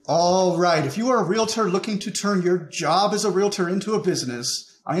All right. If you are a realtor looking to turn your job as a realtor into a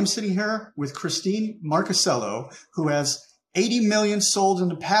business, I am sitting here with Christine Marchesiello, who has 80 million sold in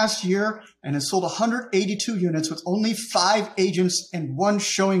the past year and has sold 182 units with only 5 agents and 1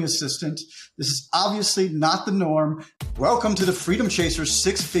 showing assistant. This is obviously not the norm. Welcome to the Freedom Chasers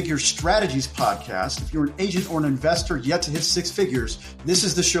 6-Figure Strategies podcast. If you're an agent or an investor yet to hit 6 figures, this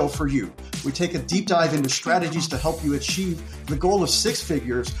is the show for you. We take a deep dive into strategies to help you achieve the goal of 6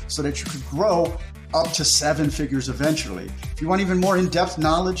 figures so that you could grow up to 7 figures eventually. If you want even more in-depth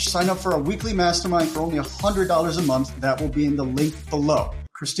knowledge, sign up for a weekly mastermind for only $100 a month. That will be in the link below.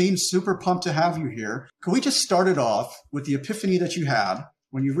 Christine, super pumped to have you here. Can we just start it off with the epiphany that you had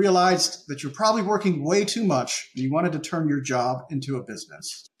when you realized that you're probably working way too much and you wanted to turn your job into a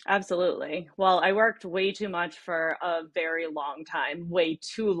business? Absolutely. Well, I worked way too much for a very long time, way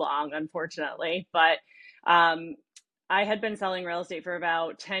too long, unfortunately. But I had been selling real estate for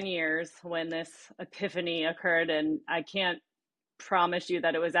about 10 years when this epiphany occurred, and I can't promise you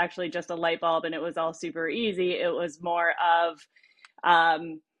that it was actually just a light bulb and it was all super easy. It was more of,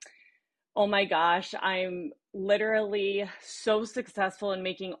 oh my gosh, I'm literally so successful in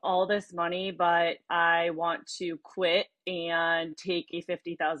making all this money, but I want to quit and take a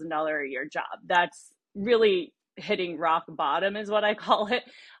 $50,000 a year job. That's really hitting rock bottom is what I call it.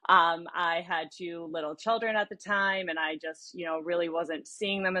 I had 2 little children at the time, and I just, really wasn't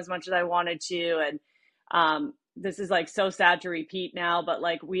seeing them as much as I wanted to. And this is like so sad to repeat now, but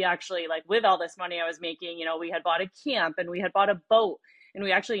like we actually, like with all this money I was making, we had bought a camp and we had bought a boat, and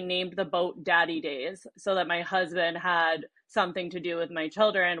we actually named the boat Daddy Days so that my husband had something to do with my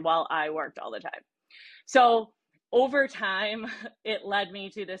children while I worked all the time. So over time, it led me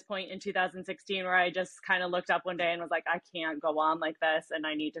to this point in 2016 where I just kind of looked up one day and was like, I can't go on like this, and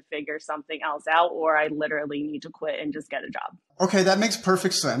I need to figure something else out, or I literally need to quit and just get a job. Okay, that makes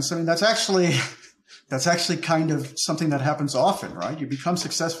perfect sense. I mean, that's actually kind of something that happens often, right? You become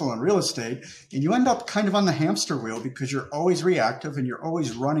successful in real estate and you end up kind of on the hamster wheel because you're always reactive and you're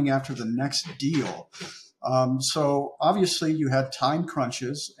always running after the next deal. So obviously you had time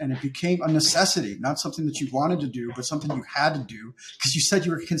crunches and it became a necessity, not something that you wanted to do, but something you had to do because you said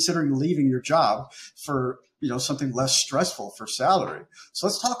you were considering leaving your job for, something less stressful for salary. So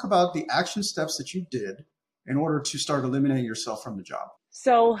let's talk about the action steps that you did in order to start eliminating yourself from the job.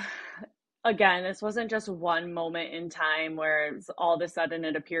 So again, this wasn't just one moment in time where all of a sudden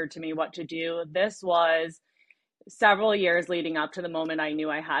it appeared to me what to do. This was several years leading up to the moment I knew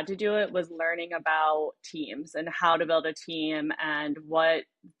I had to do it, was learning about teams and how to build a team and what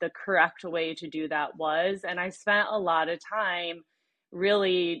the correct way to do that was. And I spent a lot of time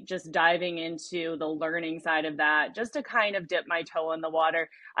really just diving into the learning side of that, just to kind of dip my toe in the water.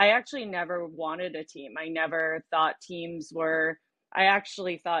 I actually never wanted a team. I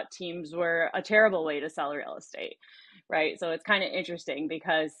actually thought teams were a terrible way to sell real estate. Right. So it's kind of interesting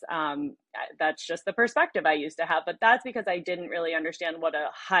because that's just the perspective I used to have. But that's because I didn't really understand what a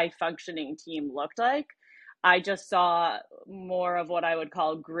high functioning team looked like. I just saw more of what I would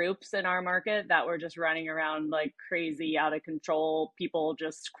call groups in our market that were just running around like crazy, out of control, people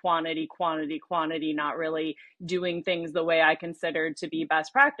just quantity, not really doing things the way I considered to be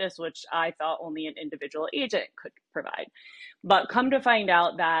best practice, which I thought only an individual agent could provide. But come to find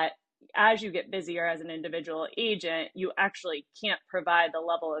out that as you get busier as an individual agent, you actually can't provide the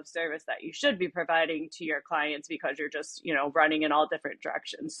level of service that you should be providing to your clients because you're just, running in all different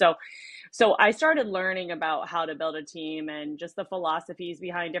directions. So I started learning about how to build a team and just the philosophies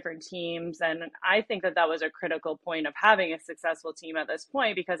behind different teams. And I think that was a critical point of having a successful team at this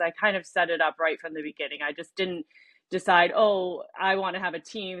point, because I kind of set it up right from the beginning. I just didn't decide, oh, I want to have a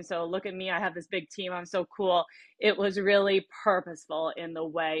team, so look at me, I have this big team, I'm so cool. It was really purposeful in the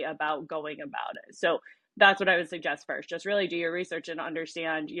way about going about it. So that's what I would suggest first. Just really do your research and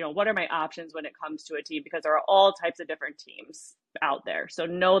understand, what are my options when it comes to a team, because there are all types of different teams out there. So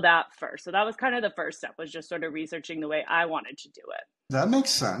know that first. So that was kind of the first step, was just sort of researching the way I wanted to do it. That makes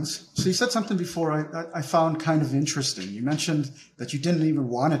sense. So you said something before I found kind of interesting. You mentioned that you didn't even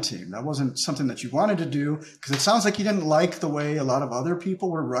want a team. That wasn't something that you wanted to do, because it sounds like you didn't like the way a lot of other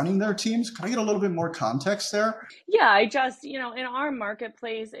people were running their teams. Can I get a little bit more context there? Yeah, I just, in our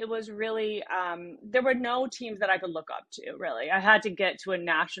marketplace, it was really, there were no teams that I could look up to, really. I had to get to a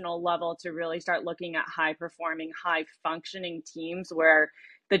national level to really start looking at high performing, high functioning teams where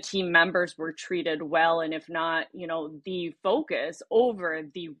the team members were treated well, and if not, the focus over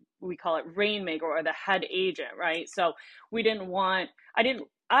we call it rainmaker or the head agent, right? So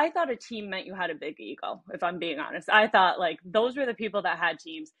I thought a team meant you had a big ego, if I'm being honest. I thought like those were the people that had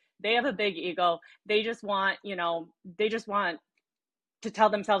teams. They have a big ego. They just want to tell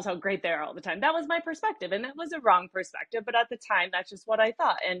themselves how great they are all the time. That was my perspective, and that was a wrong perspective, but at the time, that's just what I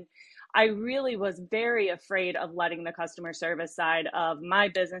thought. And I really was very afraid of letting the customer service side of my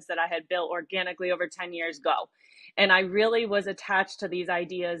business that I had built organically over 10 years go. And I really was attached to these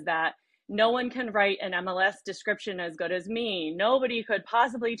ideas that no one can write an MLS description as good as me. Nobody could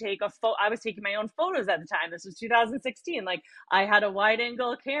possibly take a photo. I was taking my own photos at the time. This was 2016. Like, I had a wide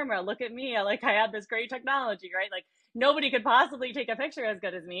angle camera. Look at me. I had this great technology, right? Like, nobody could possibly take a picture as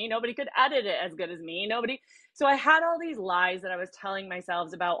good as me. Nobody could edit it as good as me. Nobody. So I had all these lies that I was telling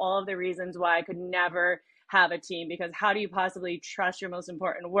myself about all of the reasons why I could never have a team, because how do you possibly trust your most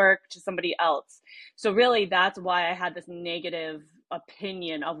important work to somebody else? So really, that's why I had this negative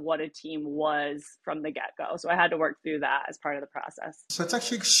opinion of what a team was from the get-go. So I had to work through that as part of the process. So it's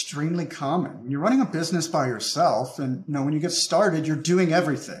actually extremely common. When you're running a business by yourself, and when you get started, you're doing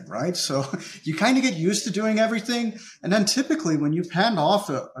everything, right? So you kind of get used to doing everything. And then typically when you hand off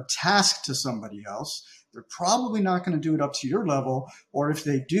a task to somebody else, they're probably not going to do it up to your level, or if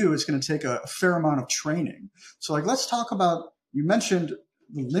they do, it's going to take a fair amount of training. So let's talk about, you mentioned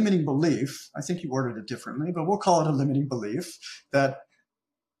the limiting belief. I think you worded it differently, but we'll call it a limiting belief.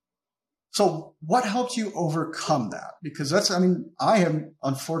 So what helped you overcome that? Because I have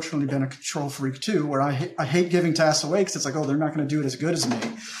unfortunately been a control freak too, where I hate giving tasks away because it's like, oh, they're not going to do it as good as me.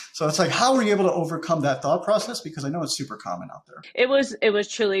 So it's like, how were you able to overcome that thought process? Because I know it's super common out there. It was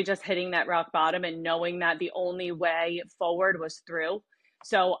truly just hitting that rock bottom and knowing that the only way forward was through.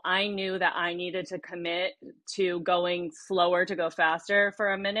 So I knew that I needed to commit to going slower to go faster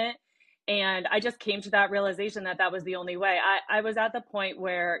for a minute. And I just came to that realization that that was the only way. I was at the point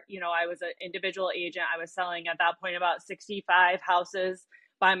where, I was an individual agent. I was selling at that point about 65 houses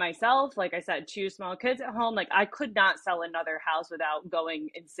by myself. Like I said, 2 small kids at home. Like, I could not sell another house without going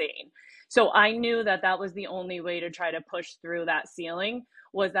insane. So I knew that that was the only way to try to push through that ceiling,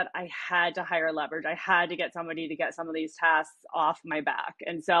 was that I had to hire leverage. I had to get somebody to get some of these tasks off my back.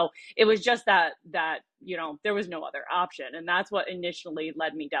 And so it was just that there was no other option. And that's what initially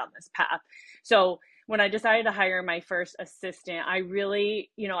led me down this path. So when I decided to hire my first assistant, I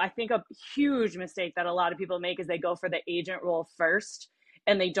really, I think a huge mistake that a lot of people make is they go for the agent role first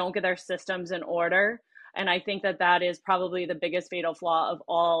and they don't get their systems in order. And I think that that is probably the biggest fatal flaw of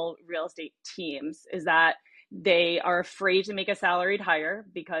all real estate teams, is that they are afraid to make a salaried hire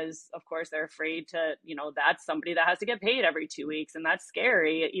because, of course, they're afraid to, that's somebody that has to get paid every 2 weeks. And that's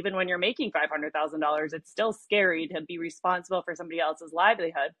scary. Even when you're making $500,000, it's still scary to be responsible for somebody else's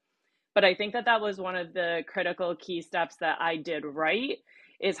livelihood. But I think that that was one of the critical key steps that I did right,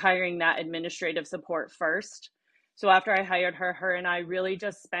 is hiring that administrative support first. So after I hired her and I really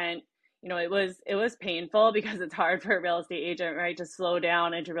just spent, it was painful because it's hard for a real estate agent, right, to slow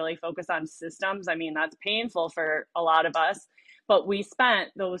down and to really focus on systems. I mean, that's painful for a lot of us. But we spent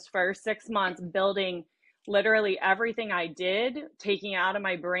those first 6 months building literally everything I did, taking it out of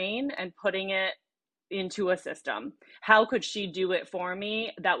my brain and putting it into a system. How could she do it for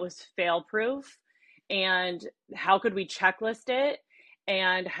me that was fail proof? And how could we checklist it?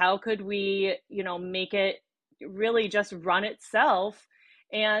 And how could we, make it really just run itself?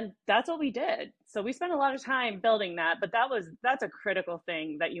 And that's what we did. So we spent a lot of time building that, but that's a critical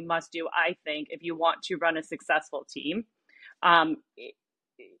thing that you must do, I think, if you want to run a successful team.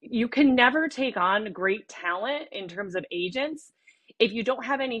 You can never take on great talent in terms of agents if you don't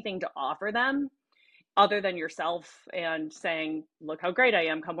have anything to offer them other than yourself and saying, look how great I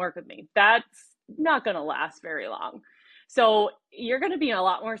am, come work with me. That's not going to last very long. So you're going to be a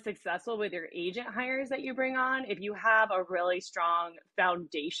lot more successful with your agent hires that you bring on if you have a really strong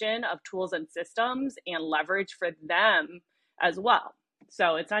foundation of tools and systems and leverage for them as well.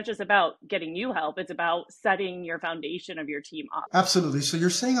 So it's not just about getting you help, it's about setting your foundation of your team up. Absolutely. So you're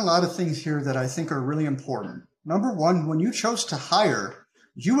saying a lot of things here that I think are really important. Number one, when you chose to hire,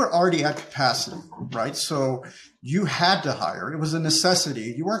 you were already at capacity, right? So you had to hire. It was a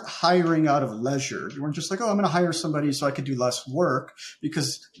necessity. You weren't hiring out of leisure. You weren't just like, oh, I'm going to hire somebody so I could do less work,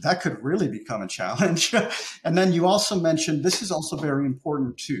 because that could really become a challenge. And then you also mentioned, this is also very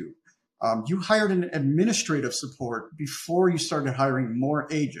important too. You hired an administrative support before you started hiring more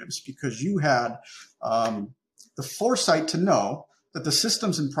agents, because you had the foresight to know that the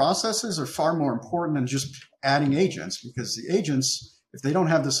systems and processes are far more important than just adding agents, because the agents, if they don't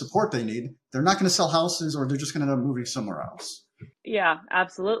have the support they need, they're not going to sell houses, or they're just going to end up moving somewhere else. Yeah,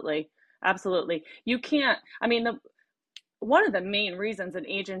 absolutely. Absolutely. You can't, one of the main reasons an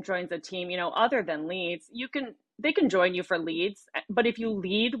agent joins a team, other than leads, they can join you for leads, but if you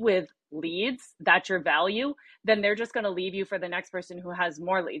lead with leads, that's your value, then they're just going to leave you for the next person who has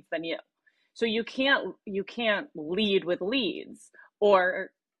more leads than you. So you can't lead with leads. or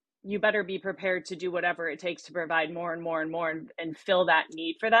you better be prepared to do whatever it takes to provide more and more and more and fill that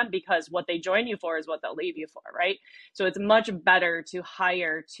need for them, because what they join you for is what they'll leave you for, right? So it's much better to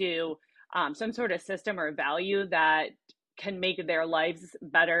hire to some sort of system or value that can make their lives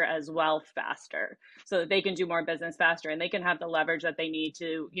better as well faster, so that they can do more business faster and they can have the leverage that they need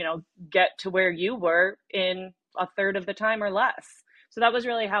to, get to where you were in a third of the time or less. So that was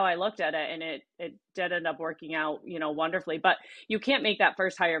really how I looked at it, and it did end up working out, wonderfully. But you can't make that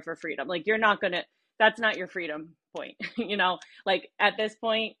first hire for freedom. Like, you're not gonna. That's not your freedom point. Like at this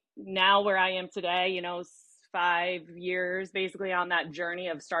point now, where I am today, 5 years basically on that journey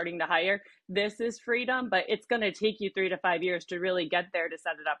of starting to hire. This is freedom, but it's going to take you 3 to 5 years to really get there to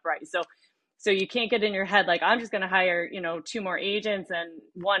set it up right. So you can't get in your head like, I'm just going to hire, 2 more agents and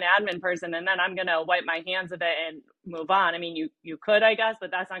 1 admin person, and then I'm going to wipe my hands of it and move on. I mean, you could, I guess,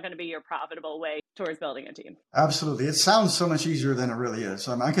 but that's not going to be your profitable way towards building a team. Absolutely. It sounds so much easier than it really is.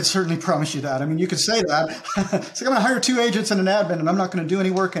 I could certainly promise you that. I mean, you could say that. It's like, I'm going to hire 2 agents and an admin, and I'm not going to do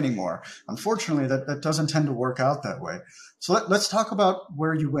any work anymore. Unfortunately, that doesn't tend to work out that way. So let's talk about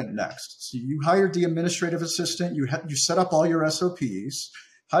where you went next. So you hired the administrative assistant. You set up all your SOPs.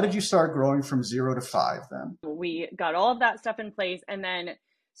 How did you start growing from 0 to 5 then? We got all of that stuff in place. And then,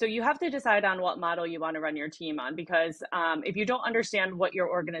 so you have to decide on what model you want to run your team on, because if you don't understand what your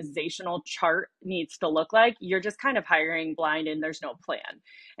organizational chart needs to look like, you're just kind of hiring blind and there's no plan.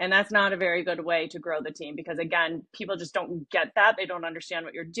 And that's not a very good way to grow the team, because again, people just don't get that. They don't understand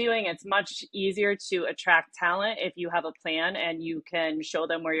what you're doing. It's much easier to attract talent if you have a plan and you can show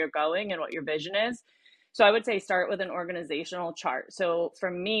them where you're going and what your vision is. So I would say start with an organizational chart. So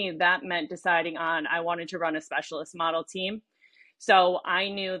for me, that meant deciding on, I wanted to run a specialist model team. So I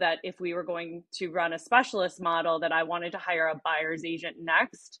knew that if we were going to run a specialist model, that I wanted to hire a buyer's agent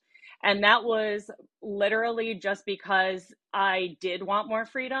next. And that was literally just because I did want more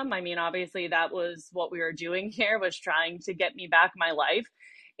freedom. I mean, obviously that was what we were doing here, was trying to get me back my life.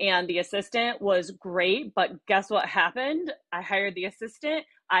 And the assistant was great, but guess what happened? I hired the assistant,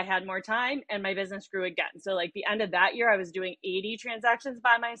 I had more time, and my business grew again. So like the end of that year, I was doing 80 transactions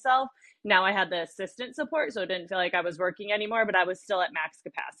by myself. Now I had the assistant support, so it didn't feel like I was working anymore, but I was still at max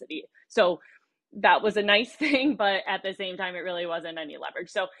capacity. So that was a nice thing, but at the same time, it really wasn't any leverage.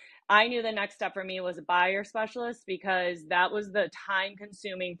 So I knew the next step for me was a buyer specialist, because that was the time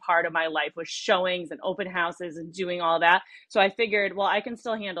consuming part of my life, was showings and open houses and doing all that. So I figured, well, I can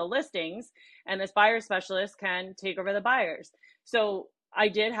still handle listings, and this buyer specialist can take over the buyers. So I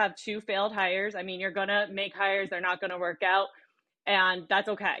did have 2 failed hires. I mean, you're going to make hires, they're not going to work out. And that's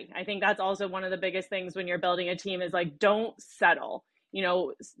okay. I think that's also one of the biggest things when you're building a team, is like, don't settle.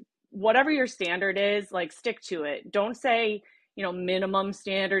 Whatever your standard is, like, stick to it. Don't say, minimum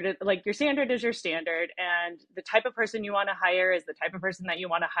standard. Like, your standard is your standard, and the type of person you want to hire is the type of person that you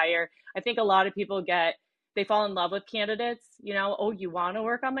want to hire. I think a lot of people they fall in love with candidates, oh, you want to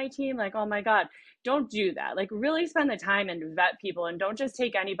work on my team? Like, oh my God, don't do that. Like, really spend the time and vet people, and don't just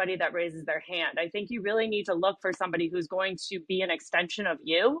take anybody that raises their hand. I think you really need to look for somebody who's going to be an extension of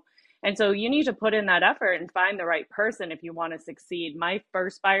you. And so you need to put in that effort and find the right person if you want to succeed. My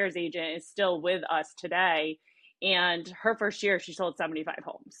first buyer's agent is still with us today, and her first year, she sold 75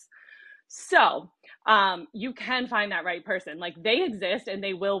 homes. So you can find that right person. Like, they exist and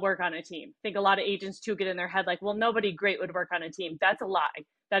they will work on a team. I think a lot of agents too get in their head like, well, nobody great would work on a team. That's a lie.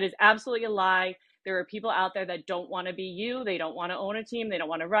 That is absolutely a lie. There are people out there that don't want to be you. They don't want to own a team. They don't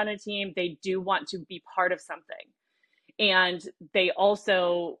want to run a team. They do want to be part of something. And they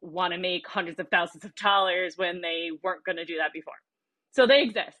also want to make hundreds of thousands of dollars when they weren't going to do that before. So they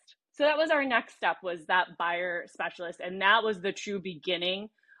exist. So that was our next step, was that buyer specialist. And that was the true beginning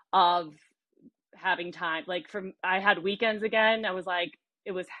of having time. Like, I had weekends again. I was like,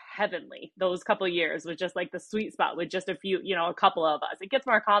 it was heavenly. Those couple of years was just like the sweet spot with just a couple of us. It gets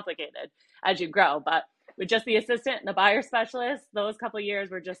more complicated as you grow, but with just the assistant and the buyer specialist, those couple of years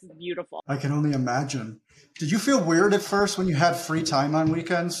were just beautiful. I can only imagine. Did you feel weird at first when you had free time on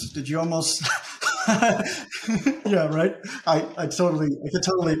weekends? Did you almost, yeah, right? I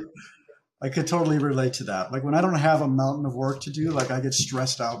could totally relate to that. Like, when I don't have a mountain of work to do, like, I get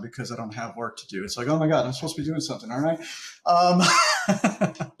stressed out because I don't have work to do. It's like, oh my God, I'm supposed to be doing something. All right.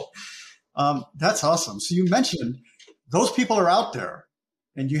 That's awesome. So you mentioned those people are out there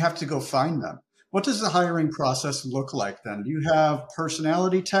and you have to go find them. What does the hiring process look like then? Do you have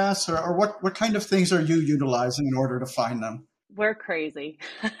personality tests, or what kind of things are you utilizing in order to find them? We're crazy.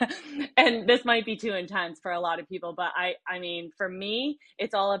 And this might be too intense for a lot of people, but I mean, for me,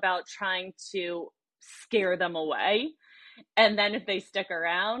 it's all about trying to scare them away. And then if they stick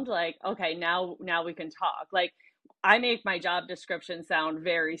around, like, okay, now we can talk. Like, I make my job description sound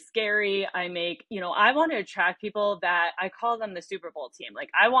very scary. I want to attract people that I call them the Super Bowl team. Like,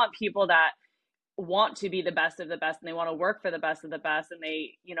 I want people that want to be the best of the best, and they want to work for the best of the best, and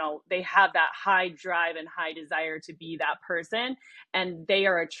they have that high drive and high desire to be that person, and they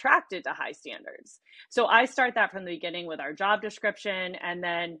are attracted to high standards. So I start that from the beginning with our job description, and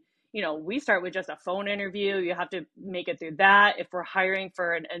then we start with just a phone interview. You have to make it through that. If we're hiring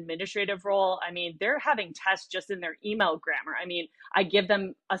for an administrative role, I mean, they're having tests just in their email grammar. I mean, I give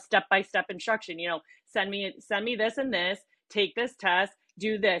them a step-by-step instruction, send me this and this, take this test,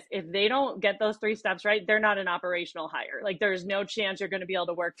 do this. If they don't get those 3 steps right, they're not an operational hire. Like, there's no chance you're going to be able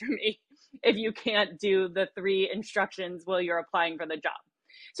to work for me if you can't do the 3 instructions while you're applying for the job.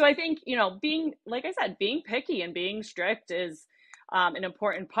 So I think, like I said, being picky and being strict is an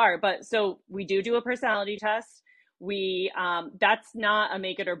important part. But so we do a personality test. That's not a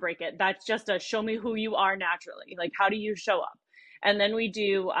make it or break it. That's just a show me who you are naturally. Like, how do you show up? And then we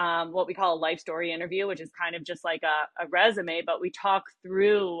do what we call a life story interview, which is kind of just like a resume, but we talk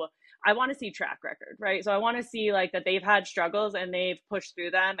through, I want to see track record, right? So I want to see like that they've had struggles and they've pushed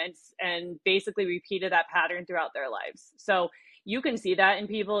through them and basically repeated that pattern throughout their lives. So you can see that in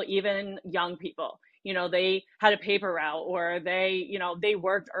people, even young people. They had a paper route, or they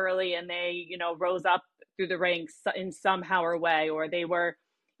worked early and they, rose up through the ranks in somehow or way, or they were,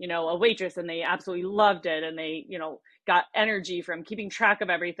 a waitress and they absolutely loved it, and they, got energy from keeping track of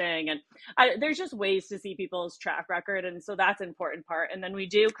everything. And there's just ways to see people's track record. And so that's an important part. And then we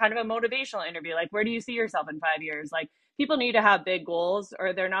do kind of a motivational interview. Like, where do you see yourself in 5 years? Like, people need to have big goals,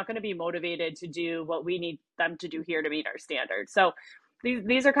 or they're not going to be motivated to do what we need them to do here to meet our standards. So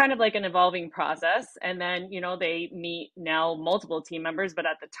these are kind of like an evolving process. And then, they meet now multiple team members, but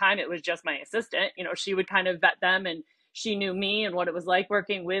at the time it was just my assistant. She would kind of vet them, and she knew me and what it was like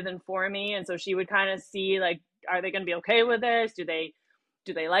working with and for me. And so she would kind of see, like, are they going to be okay with this? Do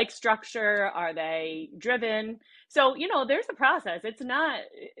they like structure? Are they driven? So, there's a process. It's not,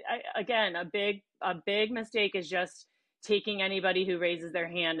 again, a big mistake is just taking anybody who raises their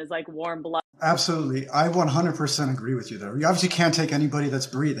hand as like warm blood. Absolutely. I 100% agree with you there. You obviously can't take anybody that's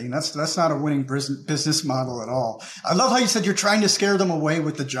breathing. That's not a winning business model at all. I love how you said you're trying to scare them away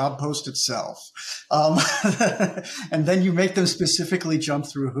with the job post itself. And then you make them specifically jump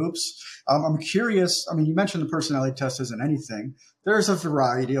through hoops. I'm curious. I mean, you mentioned the personality test isn't anything. There's a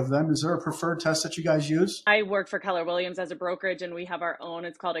variety of them. Is there a preferred test that you guys use? I work for Keller Williams as a brokerage, and we have our own.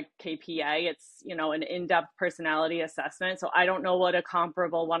 It's called a KPA. It's, an in-depth personality assessment. So I don't know what a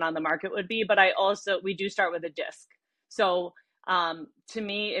comparable one on the market would be, but we do start with a DISC. So to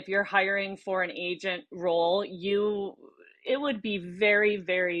me, if you're hiring for an agent role, it would be very,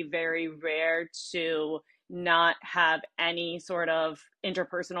 very, very rare to not have any sort of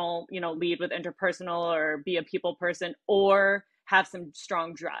interpersonal, lead with interpersonal, or be a people person, or have some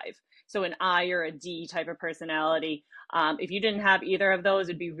strong drive. So an I or a D type of personality. If you didn't have either of those,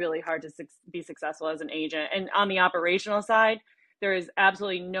 it'd be really hard to be successful as an agent. And on the operational side, there is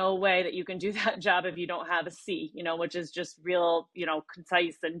absolutely no way that you can do that job if you don't have a C, which is just real,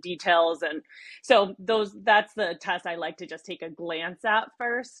 concise and details. And so that's the test I like to just take a glance at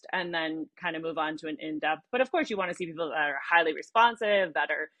first, and then kind of move on to an in-depth. But of course, you want to see people that are highly responsive, that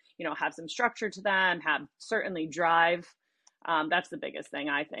are, have some structure to them, have certainly drive. That's the biggest thing,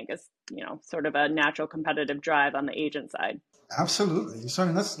 I think, is, sort of a natural competitive drive on the agent side. Absolutely. So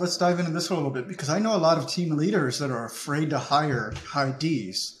let's dive into this a little bit, because I know a lot of team leaders that are afraid to hire high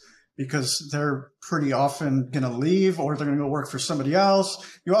Ds because they're pretty often going to leave, or they're going to go work for somebody else.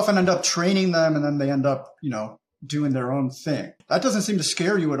 You often end up training them, and then they end up, doing their own thing. That doesn't seem to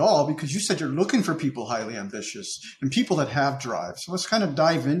scare you at all, because you said you're looking for people highly ambitious and people that have drive. So let's kind of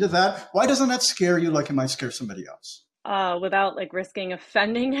dive into that. Why doesn't that scare you like it might scare somebody else? Without like risking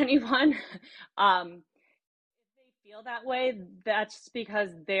offending anyone. If they feel that way, that's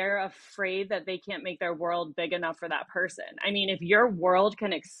because they're afraid that they can't make their world big enough for that person. I mean, if your world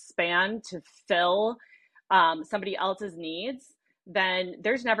can expand to fill somebody else's needs, then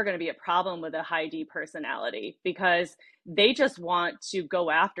there's never going to be a problem with a high D personality, because they just want to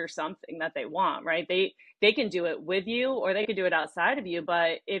go after something that they want, right? They can do it with you, or they can do it outside of you.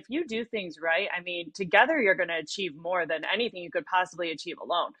 But if you do things right, I mean, together you're going to achieve more than anything you could possibly achieve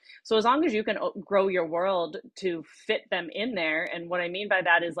alone. So as long as you can grow your world to fit them in there. And what I mean by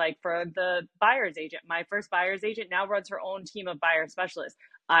that is, like, for the buyer's agent, my first buyer's agent now runs her own team of buyer specialists.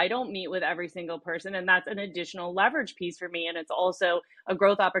 I don't meet with every single person, and that's an additional leverage piece for me. And it's also a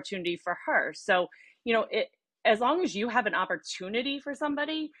growth opportunity for her. So, as long as you have an opportunity for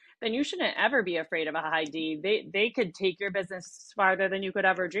somebody, then you shouldn't ever be afraid of a high D. They could take your business farther than you could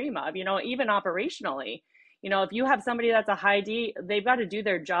ever dream of, even operationally. if you have somebody that's a high D, they've got to do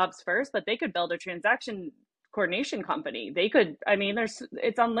their jobs first, but they could build a transaction coordination company. They could,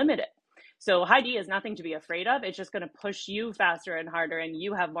 it's unlimited. So high D is nothing to be afraid of. It's just going to push you faster and harder, and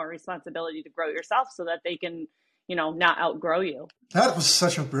you have more responsibility to grow yourself so that they can, not outgrow you. That was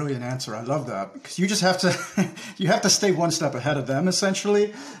such a brilliant answer. I love that, because you just have to you have to stay one step ahead of them,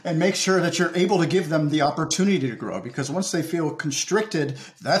 essentially, and make sure that you're able to give them the opportunity to grow, because once they feel constricted,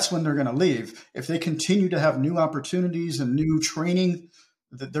 that's when they're going to leave. If they continue to have new opportunities and new training,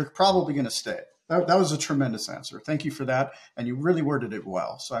 they're probably going to stay. That was a tremendous answer. Thank you for that. And you really worded it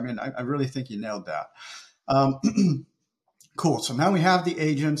well. So, I really think you nailed that. Cool. So now we have the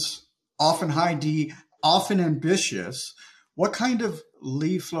agents, often high D, often ambitious. What kind of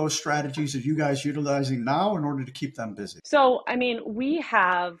lead flow strategies are you guys utilizing now in order to keep them busy? So, we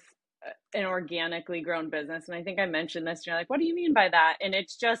have an organically grown business. And I think I mentioned this, and you're like, what do you mean by that? And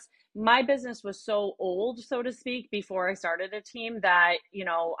it's just, my business was so old, so to speak, before I started a team that,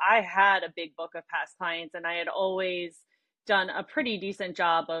 I had a big book of past clients, and I had always done a pretty decent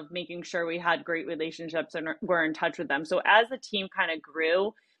job of making sure we had great relationships and were in touch with them. So as the team kind of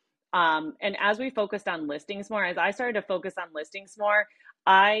grew, and as we focused on listings more, as I started to focus on listings more,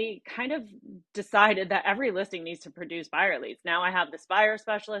 I kind of decided that every listing needs to produce buyer leads. Now I have this buyer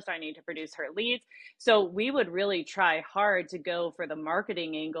specialist, I need to produce her leads. So we would really try hard to go for the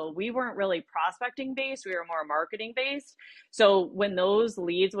marketing angle. We weren't really prospecting based, we were more marketing based. So when those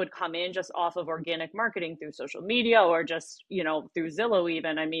leads would come in just off of organic marketing through social media, or just, through Zillow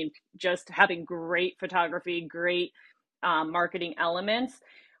even, just having great photography, great marketing elements,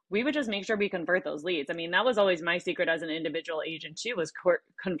 we would just make sure we convert those leads. That was always my secret as an individual agent too, was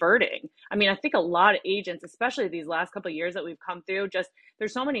converting. I think a lot of agents, especially these last couple of years that we've come through, just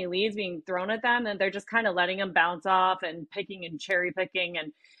there's so many leads being thrown at them, and they're just kind of letting them bounce off and picking and cherry picking.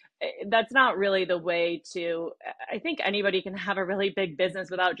 And that's not really the way to, I think anybody can have a really big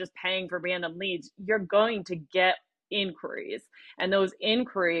business without just paying for random leads. You're going to get inquiries, and those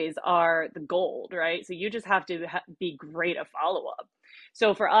inquiries are the gold, right? So you just have to be great at follow-up.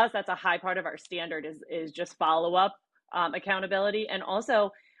 So for us, that's a high part of our standard is just follow-up, accountability. And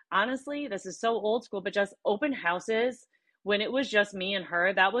also, honestly, this is so old school, but just open houses. When it was just me and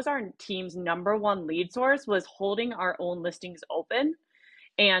her, that was our team's number one lead source, was holding our own listings open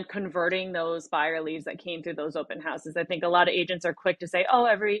and converting those buyer leads that came through those open houses. I think a lot of agents are quick to say, oh,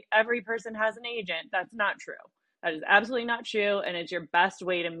 every person has an agent. That's not true. That is absolutely not true. And it's your best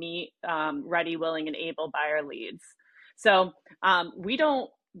way to meet ready, willing, and able buyer leads. So we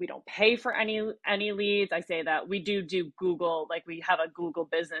don't pay for any leads. I say that we do Google, like we have a Google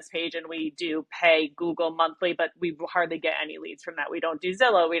business page, and we do pay Google monthly, but we hardly get any leads from that. We don't do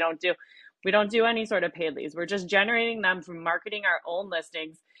Zillow. We don't do any sort of paid leads. We're just generating them from marketing our own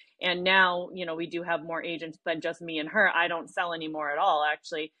listings. And now, we do have more agents than just me and her. I don't sell anymore at all,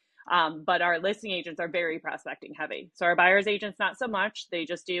 actually. But our listing agents are very prospecting heavy. So our buyer's agents, not so much. They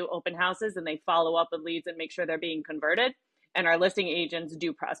just do open houses and they follow up with leads and make sure they're being converted. And our listing agents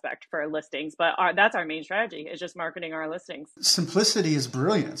do prospect for listings, but that's our main strategy, is just marketing our listings. Simplicity is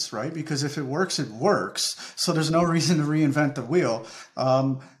brilliance, right? Because if it works, it works. So there's no reason to reinvent the wheel.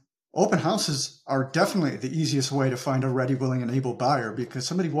 Open houses are definitely the easiest way to find a ready, willing, and able buyer, because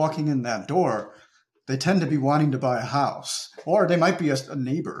somebody walking in that door, they tend to be wanting to buy a house, or they might be a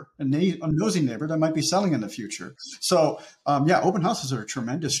neighbor, a nosy neighbor that might be selling in the future. So, open houses are a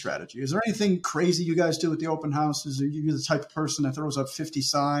tremendous strategy. Is there anything crazy you guys do with the open houses? Are you the type of person that throws up 50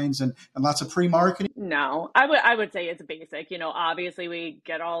 signs and lots of pre-marketing? No, I would say it's basic. Obviously we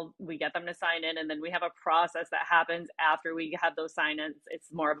get them to sign in, and then we have a process that happens after we have those sign-ins.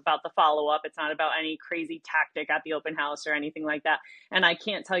 It's more about the follow-up. It's not about any crazy tactic at the open house or anything like that. And I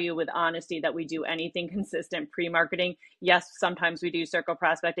can't tell you with honesty that we do anything consistent pre-marketing. Yes, sometimes we do circle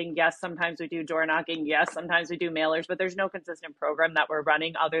prospecting. Yes, sometimes we do door knocking. Yes, sometimes we do mailers, but there's no consistent program that we're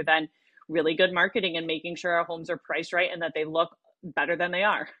running other than really good marketing and making sure our homes are priced right and that they look better than they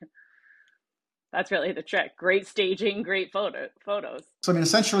are. That's really the trick. Great staging, great photos. So,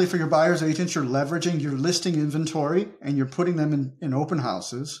 essentially for your buyer's agents, you're leveraging your listing inventory and you're putting them in open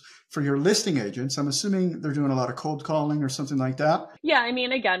houses. For your listing agents, I'm assuming they're doing a lot of cold calling or something like that. Yeah,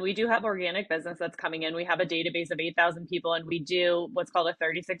 again, we do have organic business that's coming in. We have a database of 8,000 people, and we do what's called a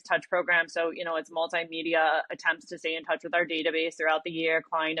 36 touch program. So, it's multimedia attempts to stay in touch with our database throughout the year,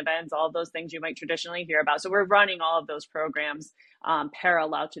 client events, all of those things you might traditionally hear about. So we're running all of those programs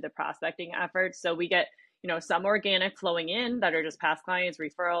parallel to the prospecting efforts. So we get, some organic flowing in that are just past clients,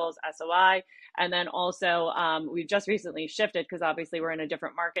 referrals, SOI. And then also we've just recently shifted because obviously we're in a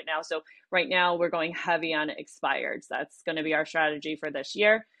different market now. So right now we're going heavy on expireds. That's going to be our strategy for this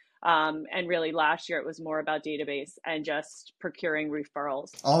year. And really last year it was more about database and just procuring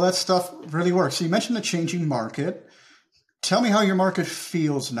referrals. All that stuff really works. So you mentioned the changing market. Tell me how your market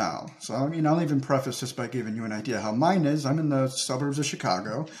feels now. So, I mean, I'll even preface this by giving you an idea how mine is. I'm in the suburbs of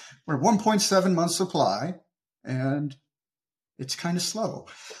Chicago. We're 1.7 months supply, and it's kind of slow.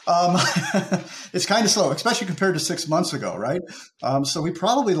 It's kind of slow, especially compared to 6 months ago, right? So we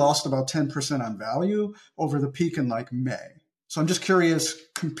probably lost about 10% on value over the peak in like May. So I'm just curious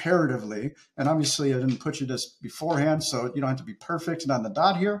comparatively, and obviously I didn't put you this beforehand, so you don't have to be perfect and on the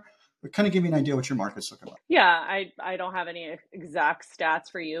dot here, but kind of give me an idea what your market's looking like. Yeah, I don't have any exact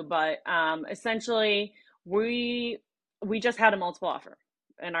stats for you, but essentially we just had a multiple offer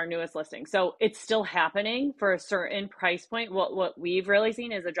in our newest listing. So it's still happening for a certain price point. What we've really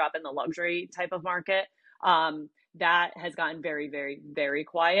seen is a drop in the luxury type of market. That has gotten very, very, very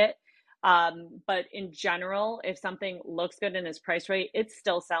quiet. But in general, if something looks good in its price rate, it's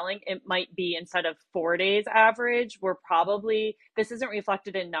still selling. It might be instead of 4 days average, this isn't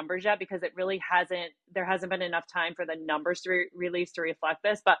reflected in numbers yet because there hasn't been enough time for the numbers to release to reflect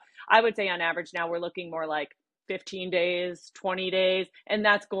this. But I would say on average now we're looking more like 15 days, 20 days, and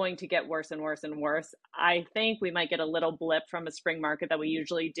that's going to get worse and worse and worse. I think we might get a little blip from a spring market that we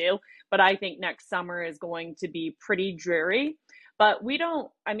usually do, but I think next summer is going to be pretty dreary. But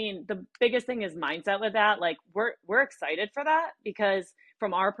the biggest thing is mindset with that. Like we're excited for that because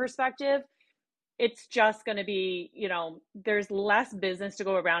from our perspective, it's just going to be, there's less business to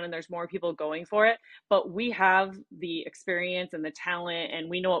go around and there's more people going for it, but we have the experience and the talent and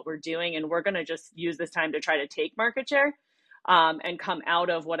we know what we're doing and we're going to just use this time to try to take market share and come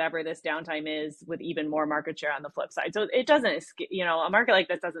out of whatever this downtime is with even more market share on the flip side. So it doesn't, a market like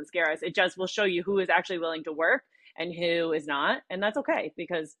this doesn't scare us. It just will show you who is actually willing to work and who is not. And that's okay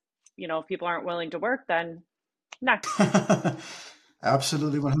because, if people aren't willing to work, then next.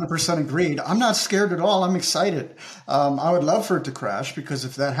 Absolutely, 100% agreed. I'm not scared at all. I'm excited. I would love for it to crash because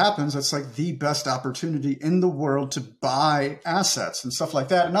if that happens, that's like the best opportunity in the world to buy assets and stuff like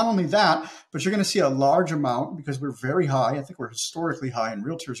that. And not only that, but you're going to see a large amount because we're very high. I think we're historically high in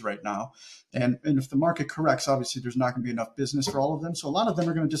realtors right now. And if the market corrects, obviously there's not going to be enough business for all of them. So a lot of them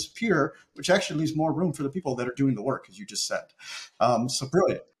are going to disappear, which actually leaves more room for the people that are doing the work, as you just said. So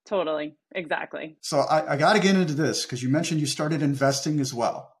brilliant. Totally. Exactly. So I got to get into this because you mentioned you started investing as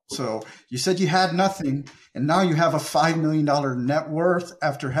well. So you said you had nothing and now you have a $5 million net worth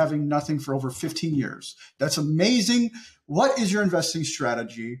after having nothing for over 15 years. That's amazing. What is your investing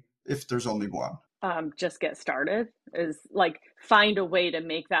strategy if there's only one? Just get started is like find a way to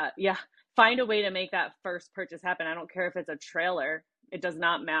make that. Yeah. Find a way to make that first purchase happen. I don't care if it's a trailer. It does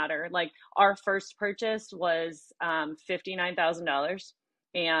not matter. Like our first purchase was $59,000.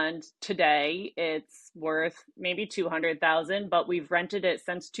 And today it's worth maybe 200,000, but we've rented it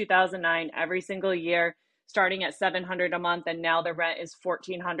since 2009 every single year, starting at $700 a month. And now the rent is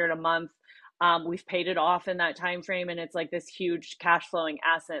 $1,400 a month. We've paid it off in that time frame. And it's like this huge cash flowing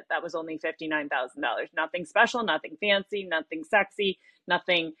asset that was only $59,000. Nothing special, nothing fancy, nothing sexy,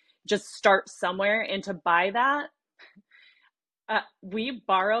 nothing, just start somewhere. And to buy that, we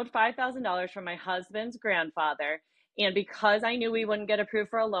borrowed $5,000 from my husband's grandfather. And because I knew we wouldn't get approved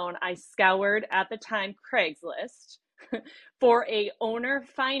for a loan, I scoured at the time Craigslist for a owner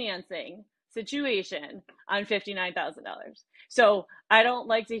financing situation on $59,000. So I don't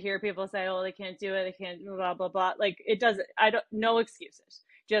like to hear people say, oh, they can't do it. They can't blah, blah, blah. Like it doesn't, no excuses.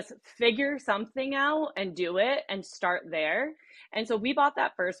 Just figure something out and do it and start there. And so we bought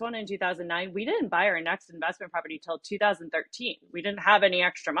that first one in 2009. We didn't buy our next investment property till 2013. We didn't have any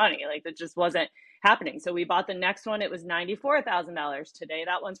extra money. Like it just wasn't happening. So we bought the next one. It was $94,000 today.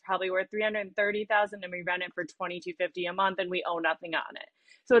 That one's probably worth $330,000 and we rent it for $2,250 a month and we owe nothing on it.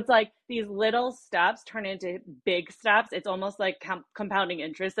 So it's like these little steps turn into big steps. It's almost like compounding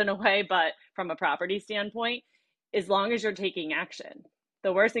interest in a way, but from a property standpoint, as long as you're taking action.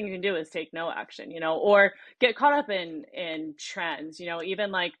 The worst thing you can do is take no action, or get caught up in trends,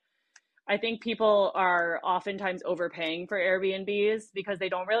 even like I think people are oftentimes overpaying for Airbnbs because they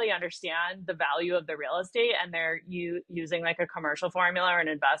don't really understand the value of the real estate and they're using like a commercial formula or an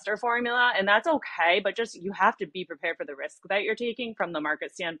investor formula. And that's okay, but just you have to be prepared for the risk that you're taking from the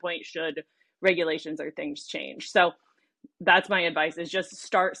market standpoint should regulations or things change. So that's my advice is just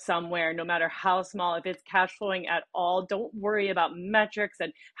start somewhere, no matter how small. If it's cash flowing at all, don't worry about metrics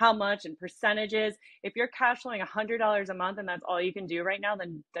and how much and percentages. If you're cash flowing $100 a month and that's all you can do right now,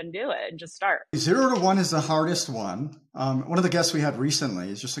 then do it and just start. 0 to 1 is the hardest one. One of the guests we had recently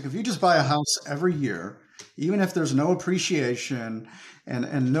is just like, if you just buy a house every year, even if there's no appreciation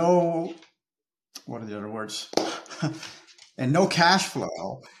and no, what are the other words? and no cash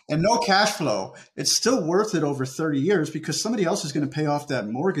flow it's still worth it over 30 years because somebody else is going to pay off that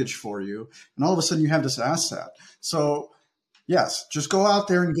mortgage for you. And all of a sudden you have this asset. So yes, just go out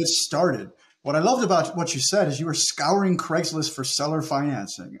there and get started. What I loved about what you said is you were scouring Craigslist for seller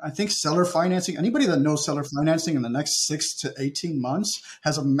financing. I think seller financing, anybody that knows seller financing in the next 6 to 18 months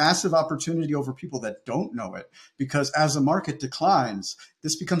has a massive opportunity over people that don't know it. Because as the market declines,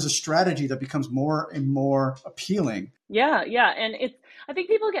 this becomes a strategy that becomes more and more appealing. Yeah, yeah. And I think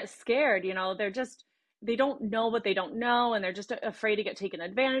people get scared, they don't know what they don't know and they're just afraid to get taken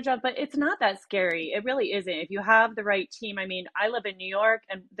advantage of. But it's not that scary. It really isn't. If you have the right team, I mean, I live in New York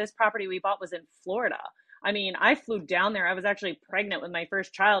and this property we bought was in Florida. I mean, I flew down there. I was actually pregnant with my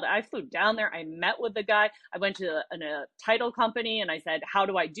first child. I flew down there. I met with the guy. I went to a title company and I said, how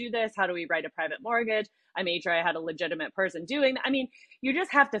do I do this? How do we write a private mortgage? I made sure I had a legitimate person doing that. I mean, you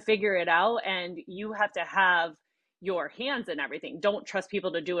just have to figure it out and you have to have your hands in everything. Don't trust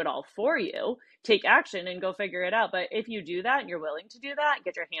people to do it all for you. Take action and go figure it out. But if you do that and you're willing to do that,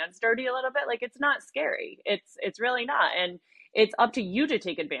 get your hands dirty a little bit, like it's not scary. It's really not. And it's up to you to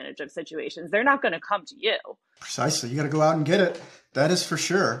take advantage of situations. They're not going to come to you. Precisely. You got to go out and get it. That is for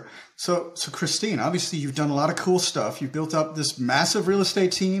sure. So Christine, obviously you've done a lot of cool stuff. You've built up this massive real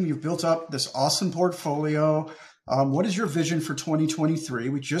estate team. You've built up this awesome portfolio. What is your vision for 2023?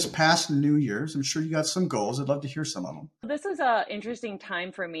 We just passed New Year's. I'm sure you got some goals. I'd love to hear some of them. This is an interesting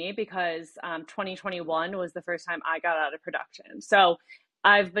time for me because 2021 was the first time I got out of production. So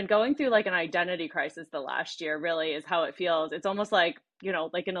I've been going through like an identity crisis the last year, really, is how it feels. It's almost like,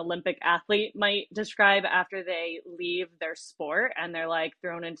 like an Olympic athlete might describe after they leave their sport and they're like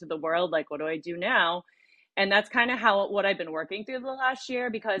thrown into the world, like, what do I do now? And that's kind of what I've been working through the last year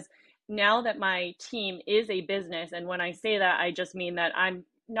because now that my team is a business, and when I say that, I just mean that I'm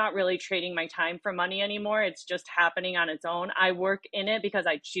not really trading my time for money anymore. It's just happening on its own. I work in it because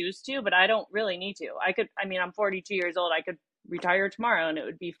I choose to, but I don't really need to. I'm 42 years old. I could retire tomorrow and it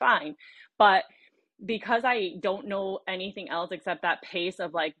would be fine. But because I don't know anything else except that pace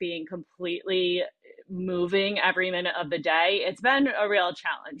of like being completely moving every minute of the day, it's been a real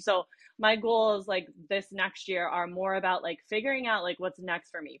challenge. So my goals like this next year are more about like figuring out like what's next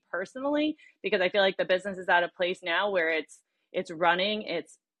for me personally, because I feel like the business is at a place now where it's running,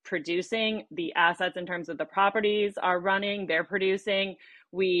 it's producing, the assets in terms of the properties are running, they're producing.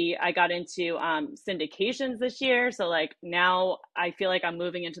 I got into syndications this year. So like now I feel like I'm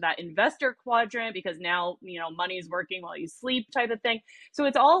moving into that investor quadrant because now, money's working while you sleep type of thing. So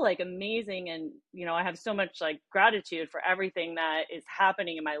it's all like amazing. And, I have so much like gratitude for everything that is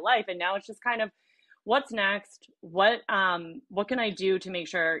happening in my life. And now it's just kind of what's next? What can I do to make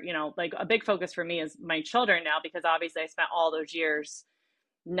sure, like a big focus for me is my children now, because obviously I spent all those years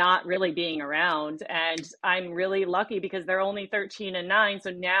not really being around. And I'm really lucky because they're only 13 and 9. So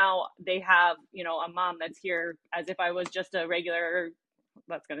now they have, a mom that's here as if I was just a regular,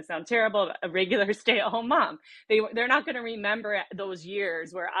 that's going to sound terrible, a regular stay-at-home mom. They're not going to remember those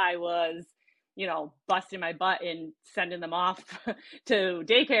years where I was, busting my butt and sending them off to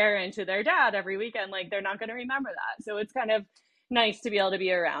daycare and to their dad every weekend. Like they're not going to remember that. So it's kind of nice to be able to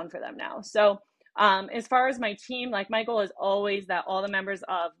be around for them now. So as far as my team, like my goal is always that all the members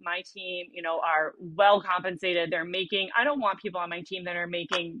of my team, are well compensated. I don't want people on my team that are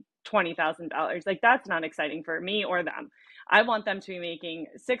making $20,000. Like that's not exciting for me or them. I want them to be making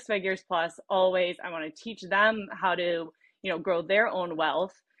 6 figures plus always. I want to teach them how to, grow their own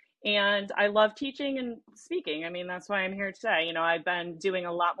wealth. And I love teaching and speaking. I mean, that's why I'm here today. I've been doing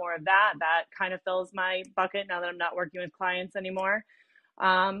a lot more of that. That kind of fills my bucket now that I'm not working with clients anymore.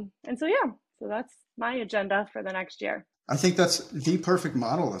 So that's my agenda for the next year. I think that's the perfect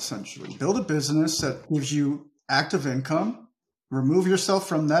model, essentially. Build a business that gives you active income, remove yourself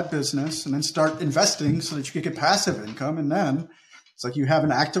from that business, and then start investing so that you can get passive income. And then it's like you have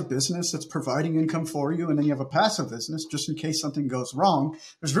an active business that's providing income for you, and then you have a passive business just in case something goes wrong.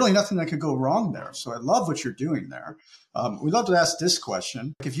 There's really nothing that could go wrong there. So I love what you're doing there. We'd love to ask this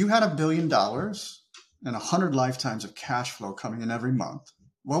question. If you had $1 billion and 100 lifetimes of cash flow coming in every month,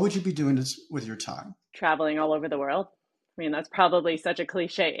 what would you be doing with your time? Traveling all over the world. I mean, that's probably such a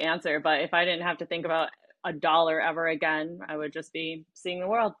cliche answer, but if I didn't have to think about a dollar ever again, I would just be seeing the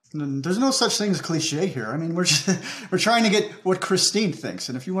world. There's no such thing as cliche here. I mean, we're trying to get what Christine thinks.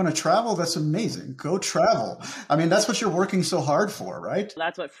 And if you want to travel, that's amazing. Go travel. I mean, that's what you're working so hard for, right?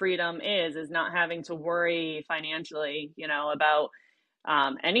 That's what freedom is not having to worry financially, about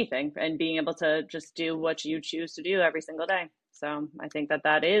anything and being able to just do what you choose to do every single day. So I think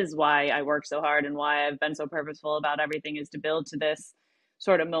that is why I work so hard and why I've been so purposeful about everything, is to build to this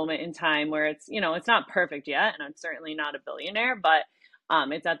sort of moment in time where it's, it's not perfect yet, and I'm certainly not a billionaire, but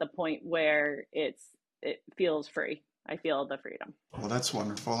it's at the point where it feels free. I feel the freedom. Well, that's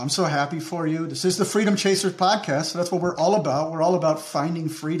wonderful. I'm so happy for you. This is the Freedom Chasers podcast. So that's what we're all about. We're all about finding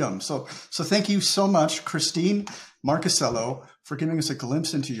freedom. So thank you so much, Christine Marchesiello, for giving us a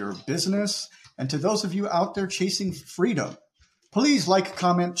glimpse into your business. And to those of you out there chasing freedom, please like,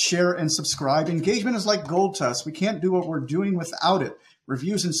 comment, share, and subscribe. Engagement is like gold dust. We can't do what we're doing without it.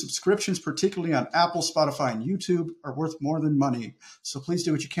 Reviews and subscriptions, particularly on Apple, Spotify, and YouTube, are worth more than money. So please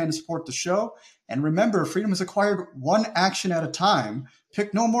do what you can to support the show. And remember, freedom is acquired one action at a time.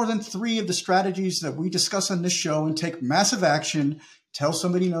 Pick no more than 3 of the strategies that we discuss on this show and take massive action. Tell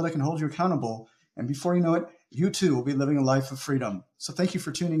somebody you know that can hold you accountable. And before you know it, you too will be living a life of freedom. So thank you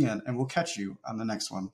for tuning in, and we'll catch you on the next one.